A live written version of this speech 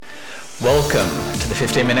Welcome to the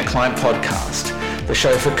 15-Minute Client Podcast, the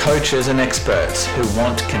show for coaches and experts who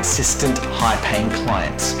want consistent, high-paying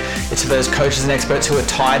clients. It's for those coaches and experts who are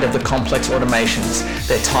tired of the complex automations.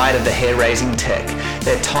 They're tired of the hair-raising tech.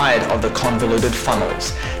 They're tired of the convoluted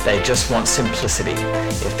funnels. They just want simplicity.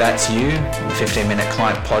 If that's you, the 15-Minute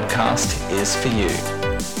Client Podcast is for you.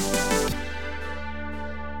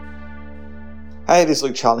 Hey, this is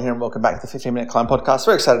Luke Charlton here and welcome back to the 15-Minute Client Podcast.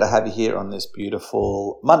 Very excited to have you here on this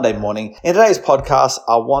beautiful Monday morning. In today's podcast,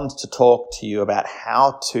 I want to talk to you about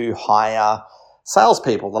how to hire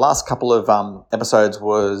salespeople. The last couple of episodes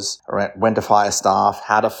was around when to fire staff,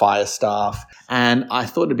 how to fire staff, and I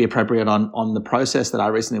thought it'd be appropriate on the process that I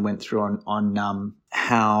recently went through on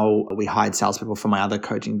how we hired salespeople for my other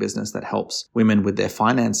coaching business that helps women with their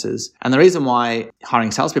finances. And the reason why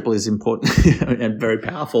hiring salespeople is important and very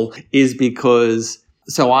powerful is because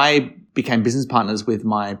I became business partners with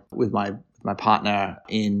my partner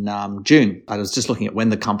in June. I was just looking at when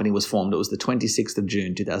the company was formed. It was the 26th of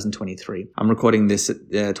June, 2023. I'm recording this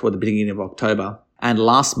toward the beginning of October. And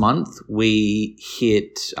last month, we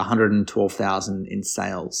hit 112,000 in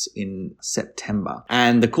sales in September.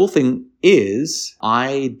 And the cool thing is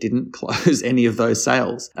I didn't close any of those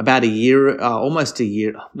sales. About almost a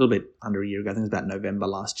year, a little bit under a year ago, I think it was about November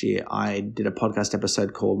last year, I did a podcast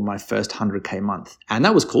episode called My First 100K Month. And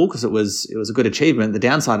that was cool because it was a good achievement. The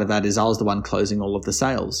downside of that is I was the one closing all of the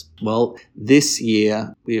sales. Well, this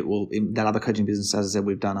year, in that other coaching business, as I said,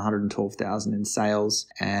 we've done 112,000 in sales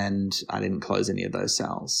and I didn't close any of those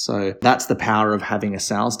sales. So that's the power of having a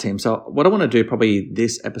sales team. So what I want to do probably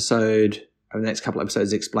this episode, over the next couple of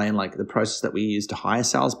episodes, explain like the process that we use to hire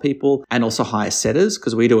salespeople and also hire setters,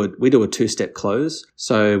 because we do a two-step close.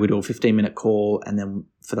 So we do a 15-minute call, and then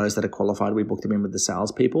for those that are qualified, we book them in with the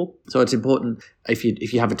salespeople. So it's important if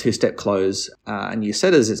you have a two-step close and use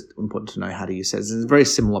setters, it's important to know how to use setters. It's a very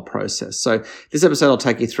similar process. So this episode will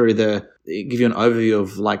take you through give you an overview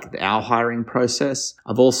of like our hiring process.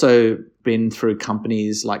 I've also been through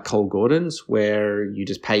companies like Cole Gordon's where you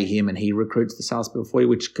just pay him and he recruits the salespeople for you,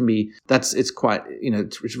 which can be, it's quite,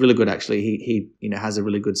 it's really good actually. He has a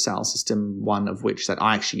really good sales system, one of which that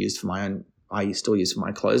I actually used for my own, I still use for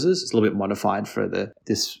my closes. It's a little bit modified for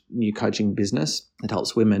this new coaching business. It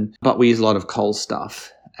helps women, but we use a lot of Cole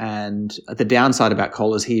stuff. And the downside about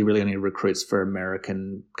Cole is he really only recruits for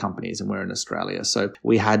American companies and we're in Australia. So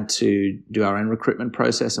we had to do our own recruitment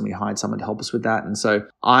process and we hired someone to help us with that. And so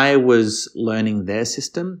I was learning their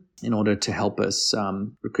system in order to help us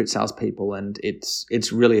recruit salespeople, and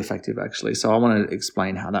it's really effective actually. So I want to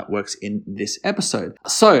explain how that works in this episode.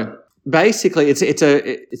 So basically, it's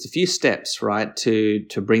a few steps, right, to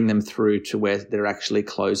bring them through to where they're actually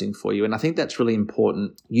closing for you. And I think that's really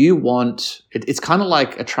important. It's kind of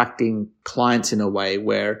like attracting clients in a way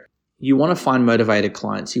where you want to find motivated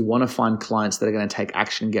clients. You want to find clients that are going to take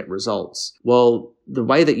action and get results. Well, the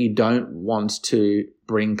way that you don't want to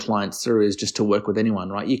bring clients through is just to work with anyone,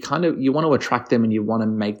 right? You want to attract them and you want to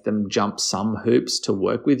make them jump some hoops to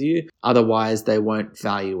work with you. Otherwise, they won't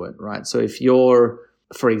value it, right? So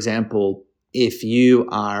for example, if you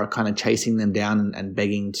are kind of chasing them down and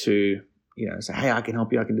begging to, say, hey, I can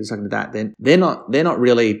help you, I can do something to that, then they're not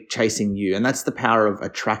really chasing you. And that's the power of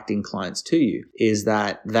attracting clients to you, is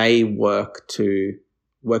that they work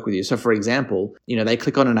with you. So for example, they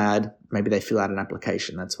click on an ad, maybe they fill out an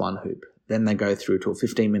application. That's one hoop. Then they go through to a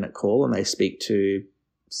 15-minute call and they speak to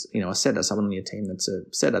a setter, someone on your team that's a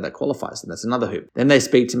setter that qualifies. And that's another hoop. Then they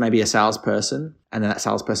speak to maybe a salesperson, and then that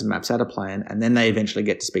salesperson maps out a plan, and then they eventually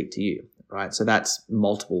get to speak to you, right? So that's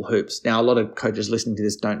multiple hoops. Now, a lot of coaches listening to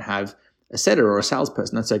this don't have a setter or a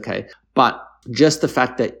salesperson. That's okay. But just the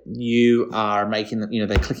fact that you are making,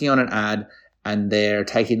 they're clicking on an ad and they're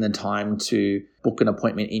taking the time to book an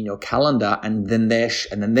appointment in your calendar, and then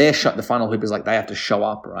the final hoop is like they have to show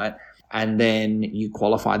up, right? And then you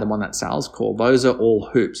qualify them on that sales call. Those are all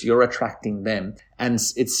hoops. You're attracting them. And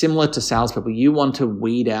it's similar to salespeople. You want to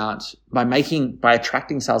weed out by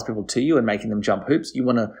attracting salespeople to you and making them jump hoops.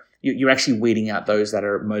 You're actually weeding out those that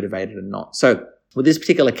are motivated and not. So with this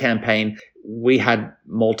particular campaign, we had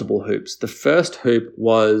multiple hoops. The first hoop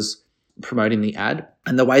was promoting the ad.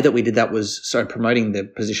 And the way that we did that was, promoting the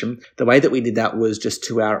position, the way that we did that was just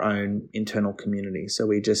to our own internal community. So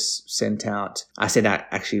we just I sent out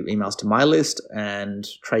actually emails to my list, and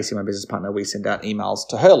Tracy, my business partner, we sent out emails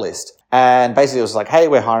to her list. And basically it was like, hey,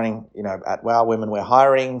 we're hiring, at Wow Women, we're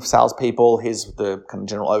hiring salespeople. Here's the kind of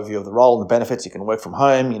general overview of the role and the benefits. You can work from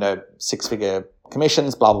home, 6-figure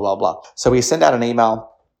commissions, blah, blah, blah, blah. So we sent out an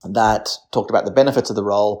email that talked about the benefits of the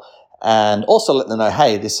role, And also let them know,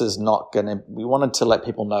 hey, this is not going to, we wanted to let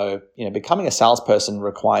people know, becoming a salesperson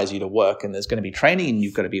requires you to work, and there's going to be training, and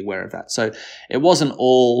you've got to be aware of that. So it wasn't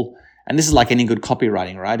all, and this is like any good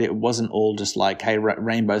copywriting, right? It wasn't all just like, hey,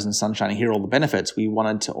 rainbows and sunshine, and here are all the benefits. We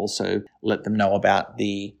wanted to also let them know about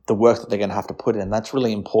the work that they're going to have to put in. That's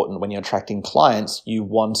really important when you're attracting clients. You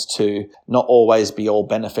want to not always be all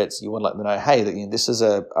benefits. You want to let them know, hey, that this is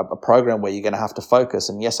a program where you're going to have to focus.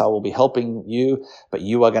 And yes, I will be helping you, but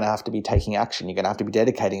you are going to have to be taking action. You're going to have to be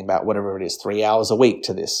dedicating about whatever it is, 3 hours a week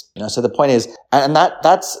to this. So the point is, and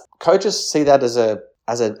that's coaches see that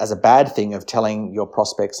as a bad thing of telling your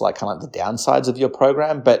prospects like kind of like the downsides of your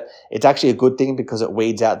program, but it's actually a good thing because it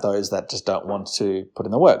weeds out those that just don't want to put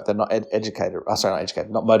in the work. They're not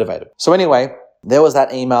not motivated. So anyway, there was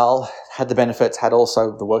that email, had the benefits, had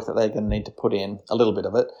also the work that they're going to need to put in, a little bit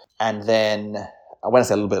of it. And then when I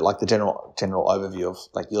say a little bit, like the general overview of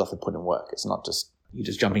like you'll have to put in work. It's not just you're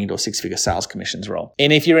just jumping into a 6-figure sales commissions role.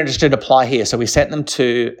 And if you're interested, apply here. So we sent them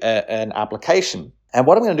to an application. And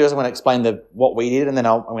what I'm going to do is I'm going to explain what we did, and then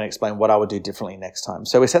I'm going to explain what I would do differently next time.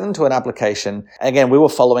 So we sent them to an application. Again, we were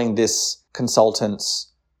following this consultant's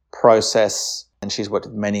process, and she's worked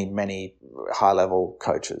with many, many high-level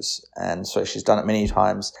coaches. And so she's done it many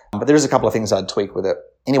times. But there is a couple of things I'd tweak with it.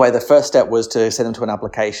 Anyway, the first step was to send them to an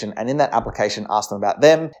application, and in that application, ask them about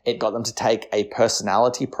them. It got them to take a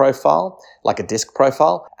personality profile, like a disc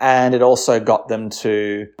profile, and it also got them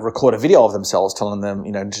to record a video of themselves, telling them,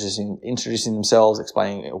 introducing themselves,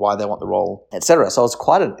 explaining why they want the role, etc. So it's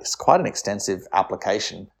quite an extensive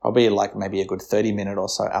application, probably like maybe a good 30-minute or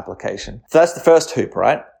so application. So that's the first hoop,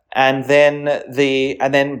 right? And then the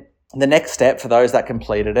next step for those that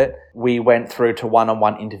completed it, we went through to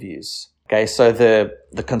one-on-one interviews. Okay, so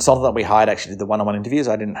the consultant that we hired actually did the one-on-one interviews.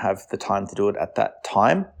 I didn't have the time to do it at that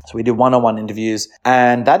time. So we did one-on-one interviews,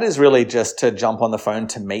 and that is really just to jump on the phone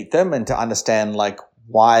to meet them and to understand like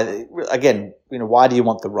why do you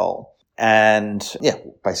want the role? And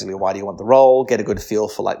basically why do you want the role? Get a good feel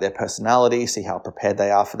for like their personality, see how prepared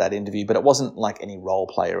they are for that interview. But it wasn't like any role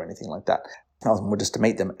play or anything like that. That was more just to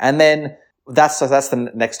meet them. And then that's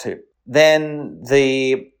the next hoop. Then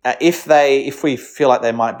if we feel like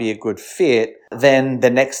they might be a good fit, then the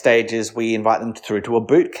next stage is we invite them through to a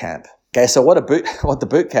boot camp. Okay, so what the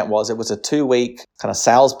boot camp was, it was a 2-week kind of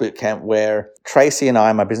sales boot camp where Tracy and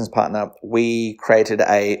I, my business partner, we created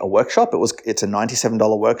a workshop. It's a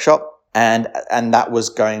 $97 workshop, and that was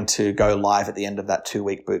going to go live at the end of that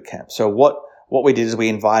 2-week boot camp. So what we did is we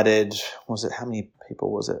invited, how many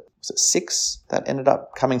people was it? Was it 6 that ended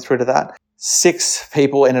up coming through to that? 6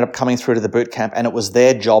 people ended up coming through to the boot camp, and it was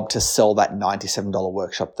their job to sell that $97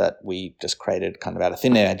 workshop that we just created kind of out of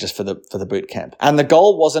thin air just for the boot camp. And the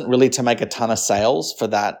goal wasn't really to make a ton of sales for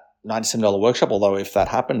that $97 workshop, although if that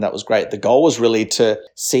happened, that was great. The goal was really to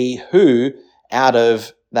see who out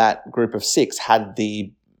of that group of 6 had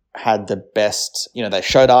the best, they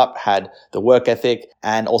showed up, had the work ethic,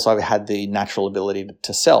 and also had the natural ability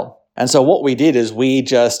to sell. And so what we did is we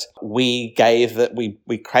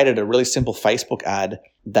created a really simple Facebook ad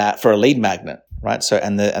for a lead magnet, right? So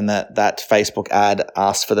that Facebook ad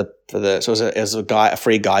asked for it was a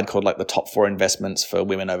free guide called like the top 4 investments for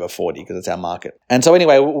women over 40 because it's our market. And so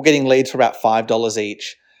anyway, we're getting leads for about $5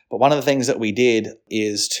 each. But one of the things that we did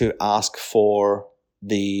is to ask for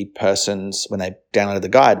the person's, when they downloaded the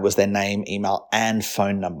guide, was their name, email, and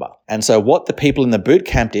phone number. And so what the people in the boot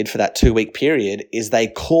camp did for that 2-week period is they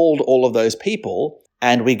called all of those people,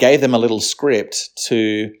 and we gave them a little script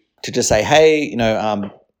to just say, hey,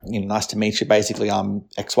 nice to meet you. Basically, I'm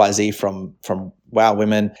XYZ from Wow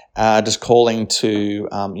Women, just calling to,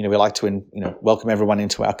 we like to, welcome everyone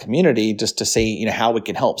into our community just to see, how we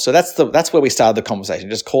can help. So that's where we started the conversation,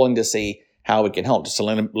 just calling to see how we can help, just to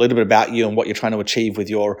learn a little bit about you and what you're trying to achieve with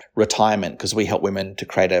your retirement, because we help women to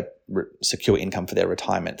create a secure income for their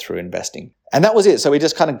retirement through investing. And that was it. So we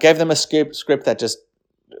just kind of gave them a script that just,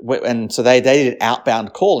 and so they did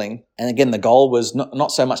outbound calling. And again, the goal was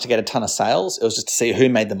not so much to get a ton of sales. It was just to see who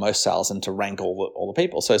made the most sales and to rank all the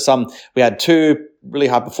people. So we had 2 really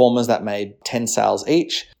high performers that made 10 sales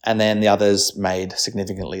each, and then the others made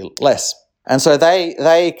significantly less. And so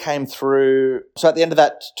they came through. So at the end of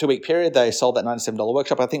that 2-week period, they sold that $97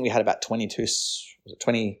 workshop. I think we had about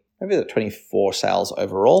 24 sales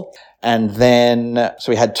overall. And then,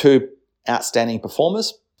 so we had 2 outstanding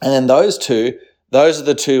performers. And then those are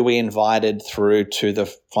the 2 we invited through to the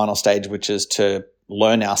final stage, which is to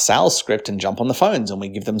learn our sales script and jump on the phones and we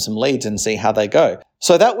give them some leads and see how they go.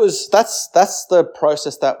 So that's the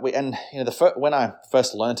process that when I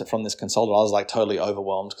first learned it from this consultant, I was like totally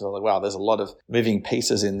overwhelmed because I was like, wow, there's a lot of moving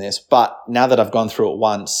pieces in this. But now that I've gone through it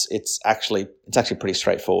once, it's actually pretty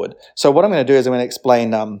straightforward. So what I'm going to do is I'm going to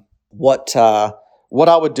explain what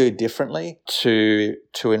I would do differently to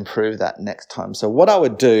improve that next time. So what I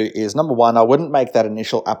would do is, number one, I wouldn't make that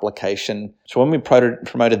initial application. So when we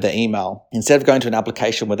promoted the email, instead of going to an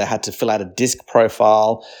application where they had to fill out a disc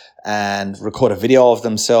profile and record a video of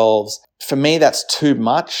themselves, for me, that's too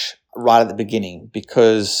much right at the beginning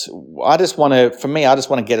because I just want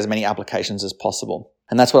to get as many applications as possible.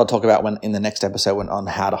 And that's what I'll talk about in the next episode on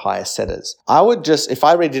how to hire setters. If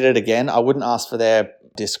I redid it again, I wouldn't ask for their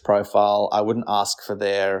disc profile. I wouldn't ask for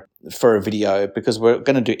a video because we're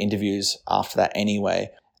going to do interviews after that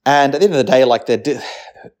anyway. And at the end of the day,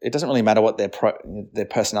 it doesn't really matter what their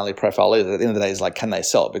personality profile is. At the end of the day, it's like, can they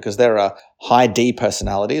sell? Because there are high D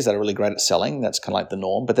personalities that are really great at selling. That's kind of like the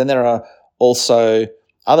norm. But then there are also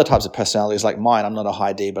other types of personalities like mine. I'm not a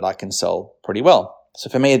high D, but I can sell pretty well. So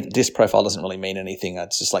for me, this profile doesn't really mean anything.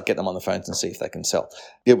 It's just like get them on the phones and see if they can sell.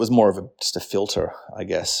 It was more of just a filter, I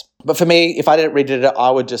guess. But for me, if I didn't redid it, I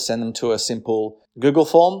would just send them to a simple Google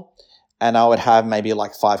form and I would have maybe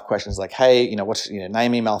like 5 questions like, hey, what's your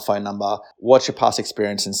name, email, phone number? What's your past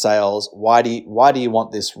experience in sales? Why do you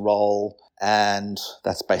want this role? And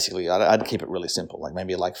that's basically, I'd keep it really simple, like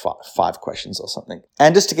maybe like 5 questions or something.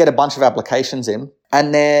 And just to get a bunch of applications in.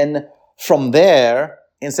 And then from there,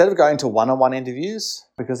 instead of going to one-on-one interviews,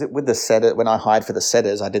 because with the setter, when I hired for the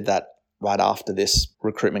setters, I did that right after this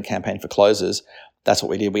recruitment campaign for closers. That's what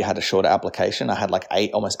we did. We had a shorter application. I had like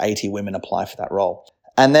almost 80 women apply for that role.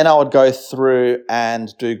 And then I would go through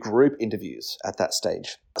and do group interviews at that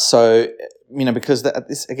stage. So, because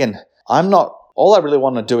all I really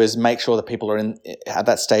want to do is make sure that people are at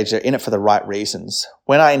that stage, they're in it for the right reasons.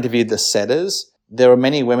 When I interviewed the setters, there were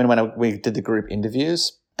many women when we did the group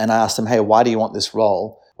interviews, and I asked them, hey, why do you want this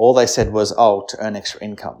role? All they said was, to earn extra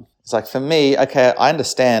income. It's like, for me, okay, I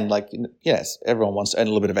understand, like, yes, everyone wants to earn a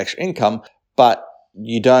little bit of extra income, but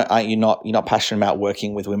you're not passionate about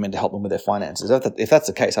working with women to help them with their finances. If that's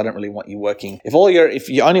the case, I don't really want you working. If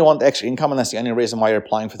you only want the extra income and that's the only reason why you're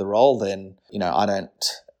applying for the role, then, I don't,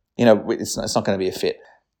 it's not going to be a fit.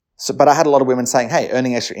 So, but I had a lot of women saying, hey,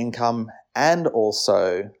 earning extra income and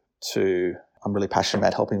also I'm really passionate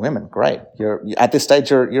about helping women. Great. You're at this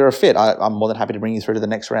stage, you're a fit. I'm more than happy to bring you through to the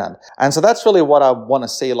next round. And so that's really what I want to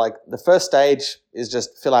see. Like the first stage is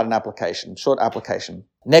just fill out an application, short application.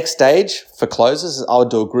 Next stage for closers, I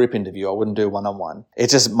would do a group interview. I wouldn't do one-on-one.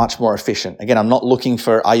 It's just much more efficient. Again, I'm not looking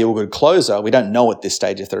for, are you a good closer? We don't know at this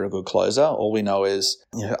stage if they're a good closer. All we know is,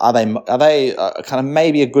 are they kind of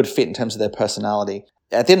maybe a good fit in terms of their personality?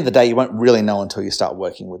 At the end of the day, you won't really know until you start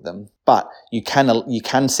working with them. But you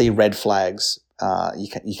can see red flags.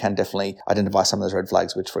 You can definitely identify some of those red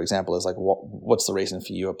flags, which, for example, is like, what's the reason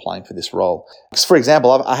for you applying for this role? Because, for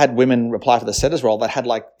example, I had women apply for the setters role that had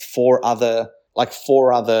like four other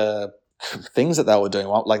things that they were doing.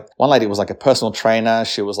 Like one lady was like a personal trainer.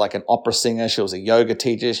 She was like an opera singer. She was a yoga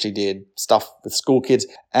teacher. She did stuff with school kids.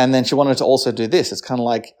 And then she wanted to also do this. It's kind of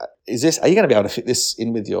like, are you going to be able to fit this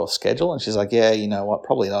in with your schedule? And she's like, yeah, you know what?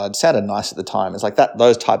 Probably not. It sounded nice at the time. It's like that's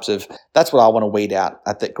what I want to weed out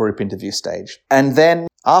at that group interview stage. And then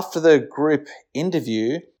after the group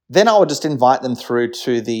interview, then I would just invite them through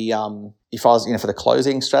to the, if I was, for the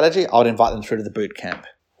closing strategy, I would invite them through to the boot camp.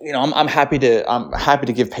 I'm happy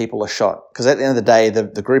to give people a shot, because at the end of the day,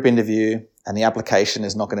 the group interview and the application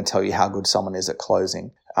is not going to tell you how good someone is at closing.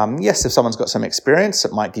 Yes, if someone's got some experience,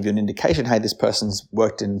 it might give you an indication, hey, this person's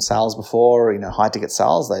worked in sales before, high ticket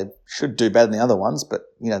sales. They should do better than the other ones, but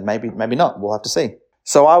maybe not. We'll have to see.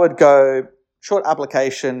 So I would go short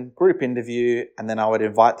application, group interview, and then I would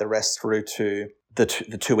invite the rest through to the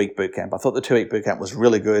 2-week boot camp. I thought the 2-week boot camp was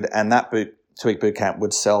really good, and that 2-week boot camp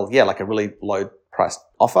would sell, like a really low price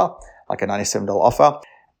offer, like a $97 offer.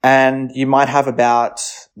 And you might have about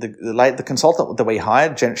the consultant that we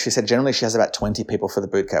hired, she said generally she has about 20 people for the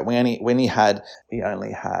boot camp. We only had,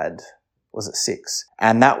 was it 6?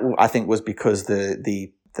 And that I think was because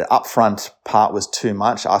the upfront part was too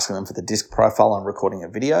much, asking them for the disc profile and recording a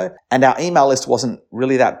video. And our email list wasn't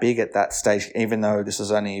really that big at that stage, even though this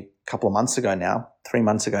was only a couple of months ago now, 3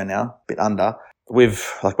 months ago now, a bit under. We're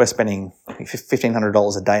spending I think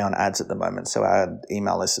 $1,500 a day on ads at the moment. So our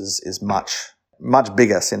email list is much, much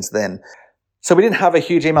bigger since then. So we didn't have a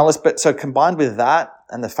huge email list, but so combined with that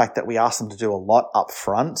and the fact that we asked them to do a lot up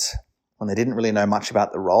front when they didn't really know much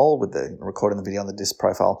about the role with the recording the video on the disc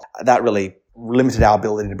profile, that really limited our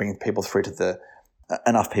ability to bring enough people through to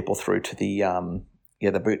the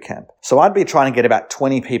the boot camp. So I'd be trying to get about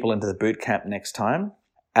 20 people into the boot camp next time.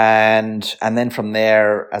 And then from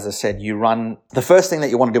there, as I said, the first thing that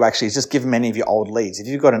you want to do actually is just give them any of your old leads. If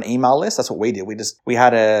you've got an email list, that's what we did. We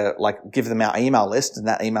had give them our email list, and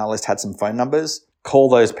that email list had some phone numbers. Call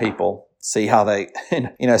those people, see how they,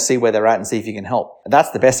 see where they're at and see if you can help.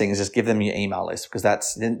 That's the best thing, is just give them your email list, because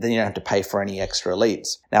then you don't have to pay for any extra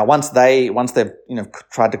leads. Now, once they've,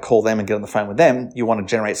 tried to call them and get on the phone with them, you want to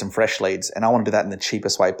generate some fresh leads. And I want to do that in the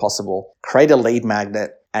cheapest way possible. Create a lead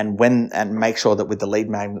magnet and make sure that with the lead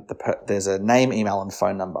magnet, there's a name, email, and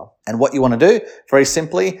phone number. And what you want to do, very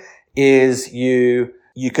simply, is you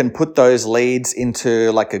can put those leads into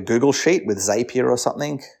like a Google sheet with Zapier or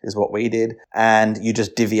something, is what we did. And you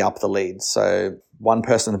just divvy up the leads. So one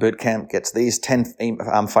person in the boot camp gets these 10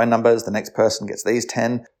 phone numbers. The next person gets these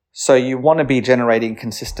 10. So you want to be generating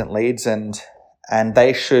consistent leads, and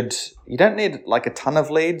you don't need like a ton of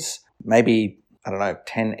leads. Maybe,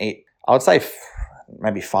 10 each. I would say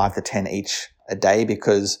maybe 5 to 10 each a day,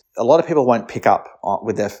 because a lot of people won't pick up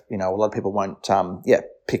with their, a lot of people won't,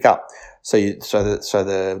 pick up. So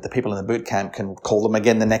the people in the boot camp can call them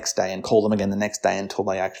again the next day and call them again the next day until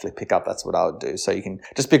they actually pick up. That's what I would do. So you can,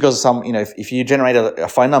 just because if you generate a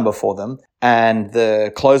phone number for them and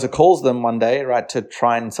the closer calls them one day, right, to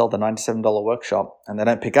try and sell the $97 workshop, and they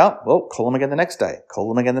don't pick up, well, call them again the next day. Call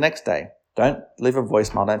them again the next day. Don't leave a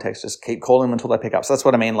voicemail, don't text, just keep calling them until they pick up. So that's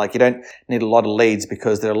what I mean. Like, you don't need a lot of leads,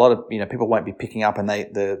 because there are a lot of, people won't be picking up, and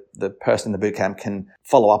the person in the boot camp can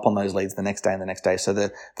follow up on those leads the next day and the next day. So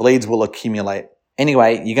the leads will accumulate.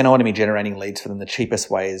 Anyway, you're going to want to be generating leads for them. The cheapest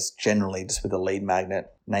way is generally just with a lead magnet,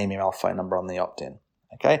 name, email, phone number on the opt-in.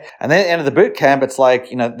 Okay. And then at the end of the boot camp, it's like,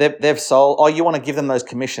 they've sold, you want to give them those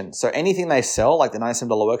commissions. So anything they sell, like the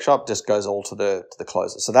 $97 workshop, just goes all to the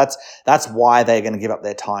closer. So that's why they're going to give up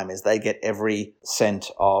their time, is they get every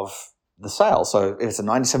cent of the sale. So if it's a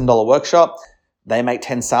 $97 workshop, they make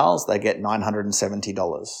 10 sales, they get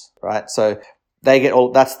 $970, right? So they get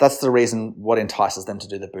that's the reason what entices them to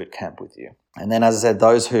do the boot camp with you. And then, as I said,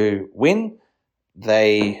 those who win,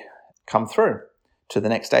 they come through to the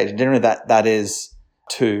next stage. And generally that's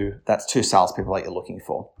two salespeople that you're looking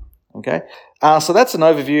for. Okay. So that's an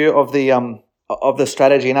overview of the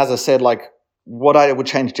strategy. And as I said, like, what I would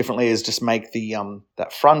change differently is just make the,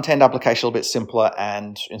 that front end application a little bit simpler,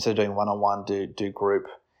 and instead of doing one-on-one, do group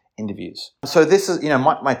interviews. So this is,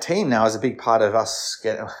 my team now is a big part of us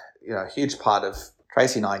getting, a huge part of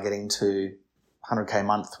Tracy and I getting to 100K a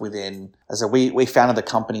month within, as we founded the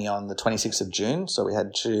company on the 26th of June. So we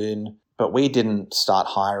had June, but we didn't start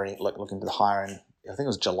looking to the hiring. I think it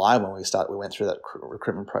was July when we went through that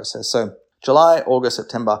recruitment process. So July, August,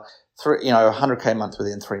 September, 100K a month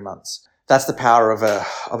within 3 months. That's the power of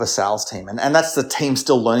a sales team. And that's the team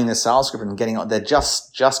still learning the sales script and getting on. They're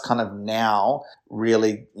just kind of now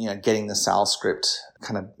really, getting the sales script,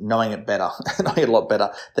 kind of knowing it better, knowing it a lot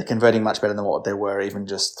better. They're converting much better than what they were even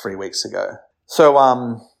just 3 weeks ago. So,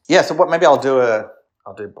 so what maybe I'll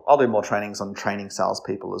do more trainings on training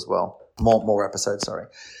salespeople as well. More episodes, sorry.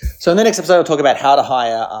 So in the next episode, I'll talk about how to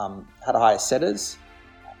hire setters,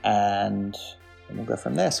 and we'll go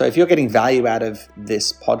from there. So if you're getting value out of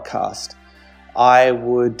this podcast, I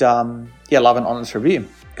would love an honest review.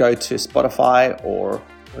 Go to Spotify, or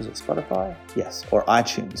was it Spotify? Yes, or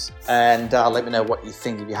iTunes, and let me know what you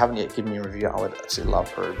think. If you haven't yet given me a review, I would actually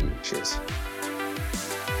love a review. Cheers.